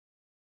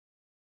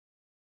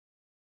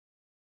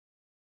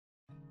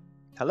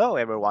Hello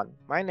everyone,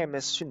 my name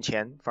is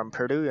Qian from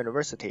Purdue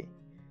University.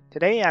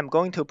 Today I'm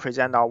going to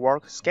present our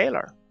work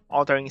ScalAR,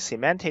 authoring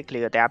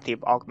semantically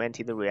adaptive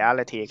augmented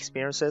reality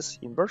experiences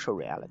in virtual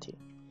reality.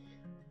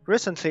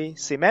 Recently,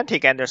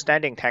 semantic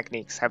understanding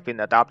techniques have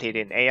been adopted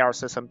in AR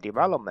system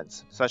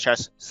developments, such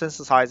as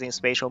synthesizing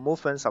spatial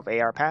movements of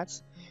AR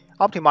paths,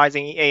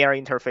 optimizing AR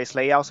interface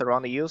layouts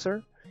around the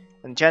user,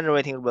 and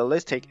generating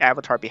realistic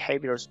avatar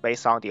behaviors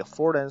based on the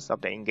affordance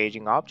of the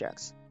engaging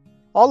objects.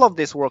 All of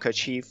this work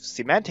achieves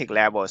semantic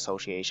level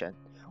association,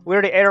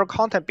 where the AR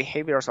content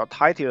behaviors are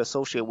tightly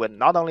associated with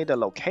not only the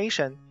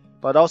location,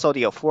 but also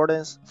the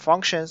affordance,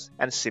 functions,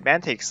 and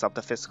semantics of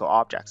the physical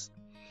objects.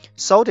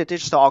 So the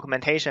digital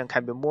augmentation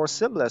can be more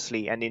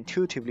seamlessly and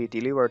intuitively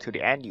delivered to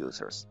the end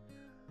users.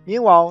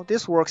 Meanwhile,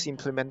 these works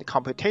implement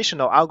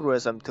computational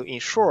algorithms to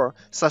ensure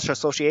such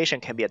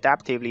association can be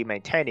adaptively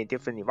maintained in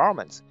different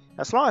environments,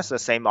 as long as the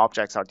same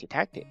objects are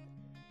detected.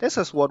 This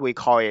is what we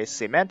call a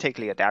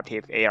semantically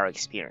adaptive AR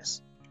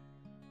experience.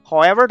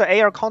 However,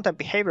 the AR content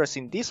behaviors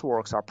in these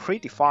works are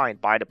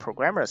predefined by the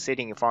programmer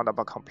sitting in front of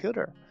a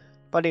computer.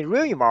 But in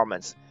real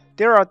environments,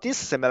 there are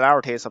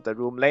dissimilarities of the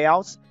room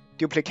layouts,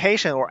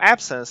 duplication or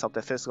absence of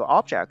the physical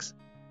objects,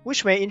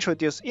 which may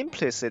introduce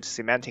implicit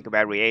semantic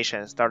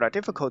variations that are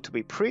difficult to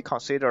be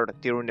pre-considered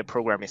during the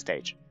programming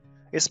stage,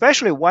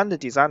 especially when the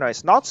designer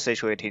is not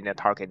situated in the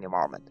target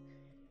environment.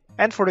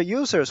 And for the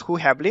users who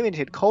have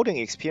limited coding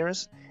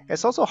experience,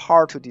 it's also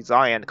hard to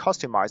design and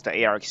customize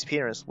the AR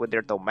experience with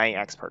their domain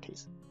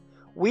expertise.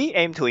 We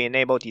aim to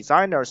enable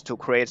designers to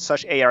create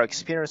such AR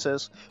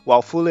experiences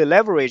while fully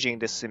leveraging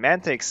the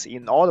semantics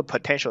in all the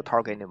potential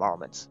target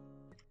environments.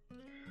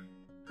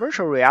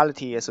 Virtual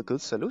reality is a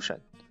good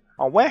solution.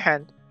 On one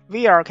hand,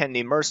 VR can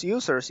immerse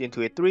users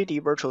into a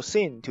 3D virtual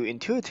scene to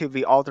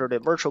intuitively alter the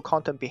virtual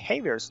content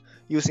behaviors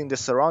using the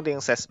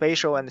surroundings as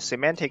spatial and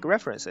semantic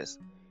references.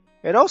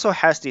 It also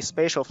has the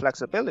spatial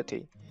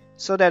flexibility,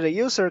 so that the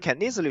user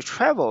can easily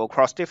travel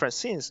across different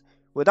scenes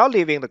without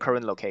leaving the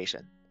current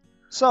location.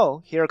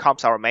 So, here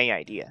comes our main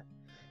idea.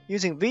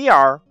 Using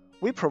VR,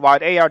 we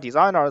provide AR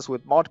designers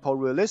with multiple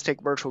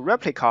realistic virtual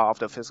replica of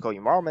the physical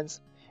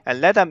environments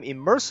and let them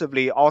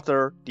immersively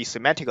alter the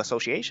semantic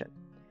association.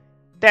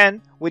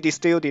 Then, we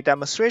distill the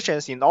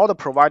demonstrations in all the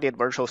provided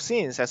virtual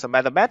scenes as a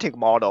mathematical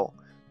model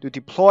to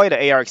deploy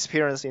the AR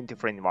experience in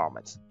different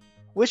environments,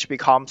 which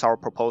becomes our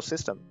proposed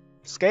system,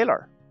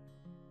 ScalAR.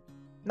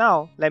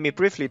 Now, let me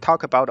briefly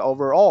talk about the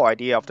overall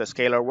idea of the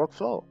ScalAR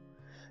workflow.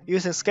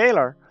 Using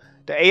ScalAR,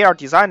 the AR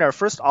designer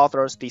first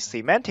authors the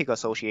semantic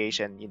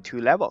association in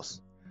two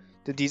levels.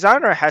 The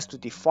designer has to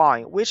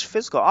define which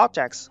physical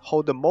objects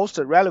hold the most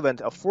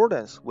relevant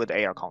affordance with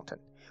AR content.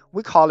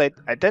 We call it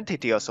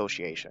identity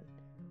association.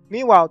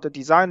 Meanwhile, the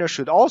designer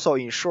should also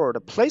ensure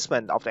the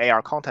placement of the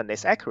AR content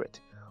is accurate.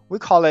 We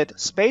call it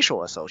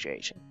spatial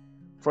association.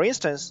 For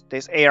instance,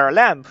 this AR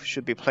lamp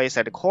should be placed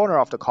at the corner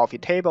of the coffee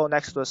table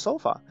next to the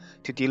sofa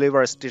to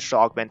deliver digital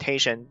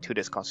augmentation to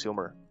this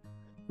consumer.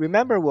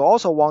 Remember, we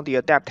also want the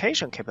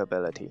adaptation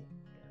capability,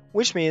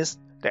 which means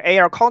the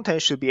AR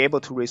content should be able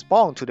to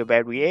respond to the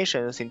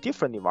variations in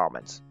different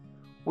environments.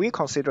 We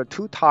consider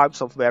two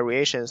types of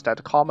variations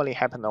that commonly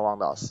happen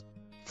around us.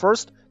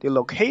 First, the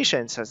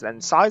locations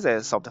and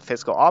sizes of the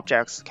physical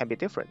objects can be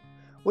different.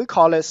 We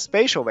call it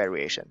spatial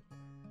variation.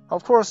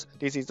 Of course,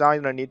 the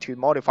designer needs to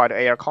modify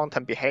the AR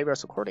content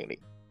behaviors accordingly.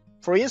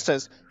 For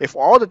instance, if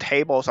all the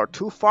tables are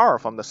too far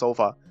from the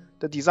sofa,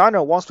 the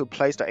designer wants to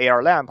place the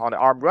AR lamp on the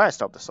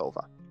armrest of the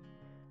sofa.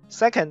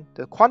 Second,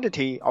 the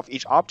quantity of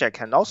each object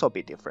can also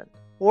be different,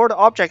 or the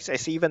object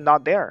is even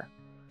not there.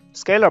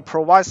 ScalAR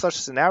provides such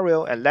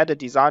scenario and let the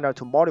designer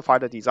to modify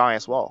the design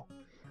as well.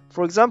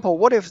 For example,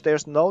 what if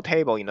there's no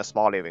table in a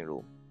small living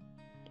room?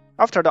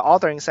 After the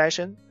authoring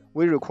session,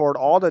 we record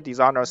all the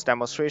designer's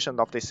demonstration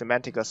of the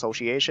semantic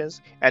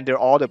associations and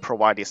all the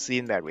provided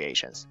scene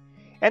variations,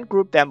 and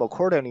group them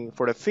accordingly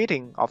for the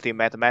fitting of the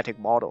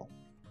mathematical model.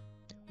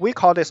 We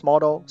call this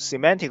model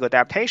Semantic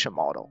Adaptation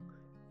model,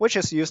 which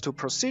is used to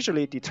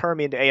procedurally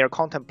determine the AR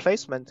content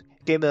placement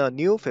given a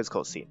new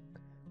physical scene.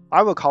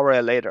 I will cover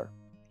it later.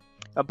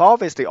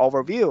 Above is the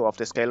overview of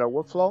the ScalAR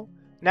workflow.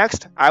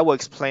 Next, I will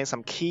explain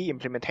some key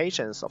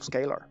implementations of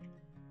ScalAR.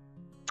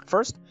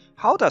 First,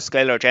 how does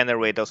ScalAR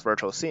generate those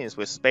virtual scenes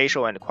with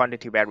spatial and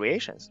quantity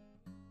variations?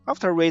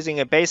 After raising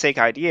a basic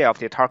idea of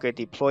the target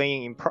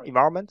deploying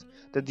environment,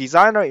 the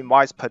designer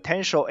invites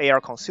potential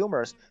AR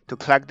consumers to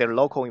collect their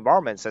local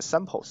environments as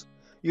samples,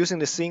 using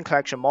the scene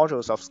collection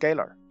modules of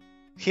ScalAR.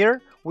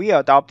 Here, we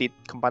adopt the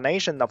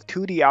combination of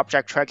 2D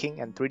object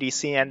tracking and 3D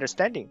scene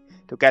understanding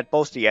to get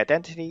both the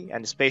identity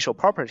and spatial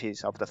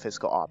properties of the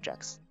physical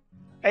objects.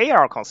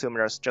 AR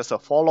consumers just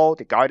follow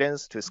the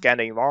guidance to scan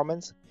the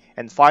environments,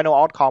 and final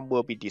outcome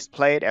will be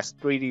displayed as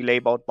 3D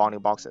labeled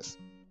bounding boxes.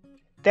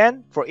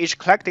 Then, for each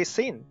collected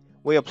scene,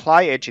 we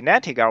apply a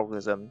genetic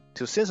algorithm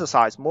to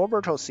synthesize more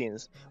virtual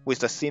scenes with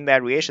the scene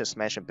variations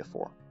mentioned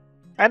before,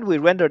 and we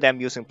render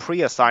them using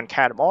pre-assigned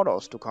CAD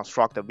models to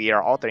construct the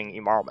VR authoring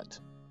environment.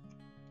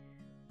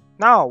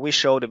 Now we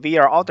show the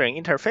VR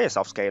authoring interface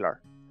of ScalAR.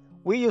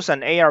 We use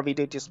an AR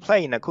video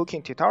display in a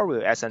cooking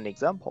tutorial as an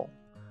example.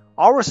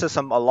 Our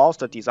system allows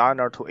the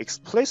designer to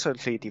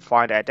explicitly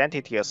define the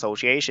identity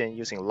association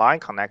using line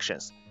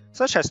connections,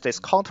 such as this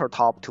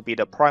countertop to be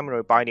the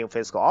primary binding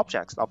physical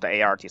objects of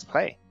the AR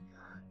display.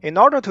 In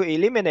order to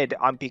eliminate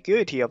the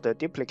ambiguity of the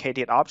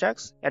duplicated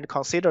objects and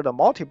consider the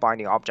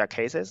multi-binding object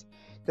cases,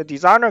 the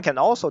designer can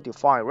also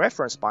define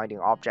reference binding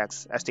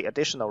objects as the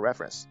additional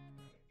reference.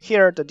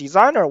 Here, the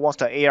designer wants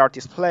the AR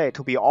display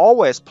to be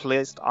always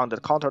placed on the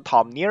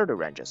countertop near the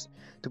ranges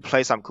to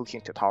play some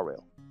cooking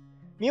tutorial.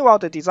 Meanwhile,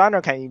 the designer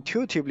can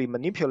intuitively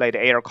manipulate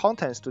the AR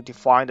contents to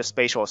define the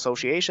spatial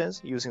associations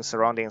using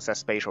surroundings as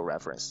spatial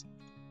reference.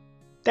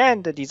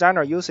 Then, the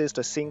designer uses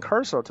the scene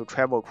cursor to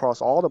travel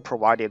across all the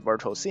provided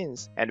virtual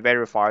scenes and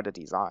verify the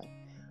design.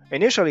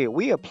 Initially,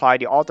 we apply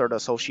the ordered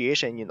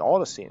association in all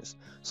the scenes,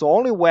 so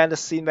only when the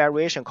scene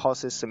variation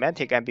causes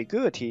semantic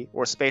ambiguity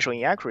or spatial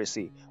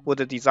inaccuracy will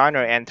the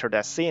designer enter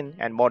that scene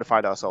and modify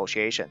the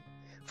association.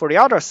 For the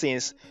other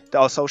scenes,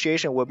 the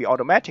association will be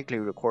automatically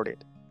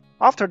recorded.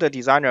 After the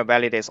designer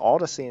validates all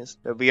the scenes,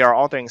 the VR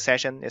ordering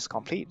session is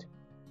complete.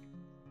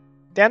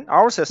 Then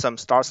our system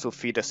starts to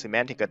feed the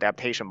semantic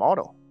adaptation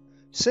model.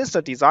 Since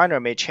the designer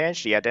may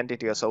change the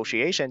identity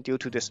association due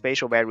to the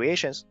spatial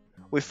variations,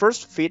 we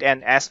first feed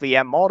an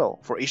SVM model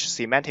for each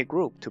semantic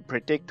group to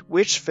predict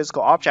which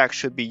physical object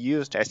should be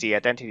used as the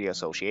identity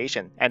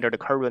association under the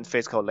current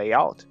physical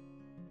layout.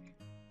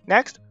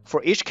 Next,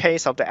 for each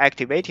case of the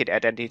activated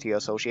identity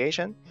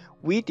association,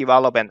 we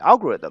develop an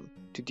algorithm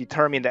to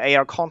determine the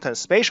AR content's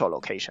spatial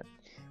location.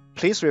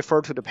 Please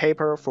refer to the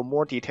paper for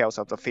more details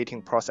of the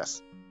fitting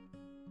process.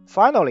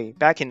 Finally,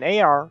 back in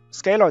AR,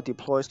 ScalAR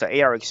deploys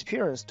the AR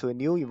experience to a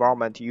new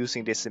environment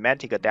using the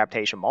semantic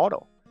adaptation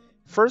model.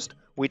 First,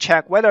 we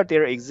check whether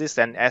there exists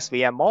an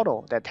SVM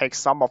model that takes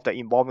some of the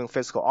involving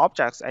physical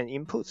objects and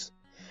inputs.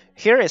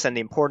 Here is an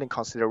important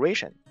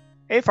consideration.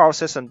 If our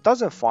system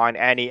doesn't find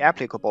any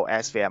applicable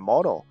SVM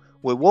model,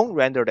 we won't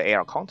render the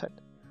AR content.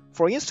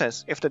 For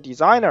instance, if the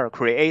designer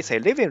creates a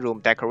living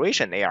room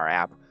decoration AR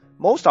app,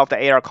 most of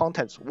the AR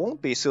contents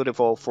won't be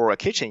suitable for a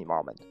kitchen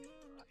environment.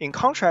 In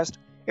contrast,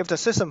 if the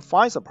system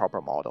finds a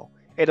proper model,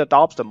 it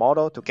adopts the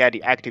model to get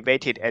the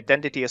activated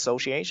identity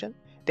association,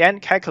 then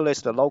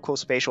calculates the local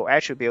spatial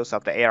attributes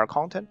of the AR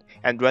content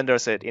and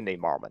renders it in the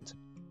environment.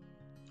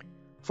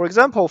 For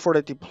example, for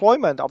the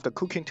deployment of the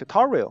cooking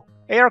tutorial,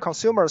 AR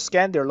consumers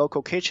scan their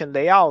local kitchen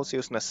layouts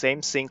using the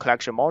same scene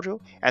collection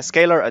module, and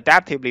ScalAR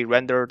adaptively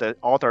render the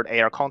ordered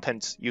AR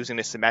contents using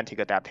the semantic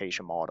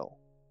adaptation model.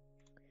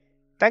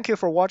 Thank you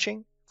for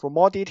watching. For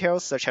more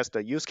details such as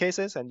the use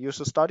cases and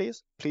user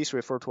studies, please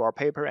refer to our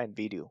paper and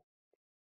video.